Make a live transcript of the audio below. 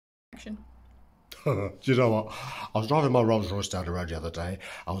reaction. Do you know what? I was driving my Rolls Royce down the road the other day.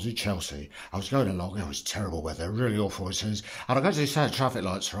 I was in Chelsea. I was going along. It was terrible weather, really awful. It says, and I got to these traffic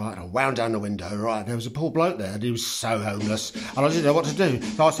lights, right? And I wound down the window, right? And there was a poor bloke there, and he was so homeless. And I didn't know what to do.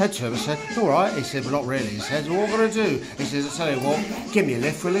 So I said to him, I said, "All right." He said, "Well, not really." He said, "Well, what am I going to do?" He says, "I tell you what, give me a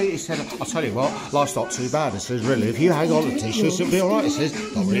lift, will he?" He said, "I'll tell you what, life's not too bad." He says, "Really, if you hang on to t-shirts, it'll be all right." He says,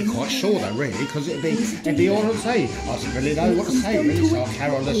 "Not really quite sure though, really, because it'd be all right to say." I didn't really know what to say, really, so I'll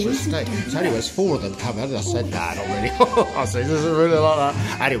carry on, let's just stay. So anyways, 4 of them come in, and I said, "Nah, not really." I said, "This isn't really like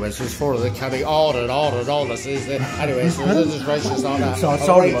that." Anyway, so there's 4 of them coming on and on and on. I said, anyway, so there's just races like that. So I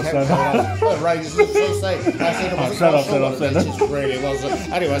told him, I said, it really wasn't.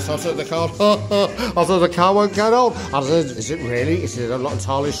 Anyway, so I took the car. I thought the car won't get on. I said, "Is it really?" He said, "I'm not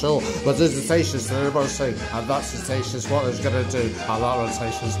entirely sure, but there's the stations that everybody's saying, and that's the stations what it's going to do, and that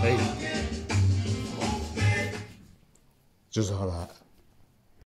rotation's me." Just like that.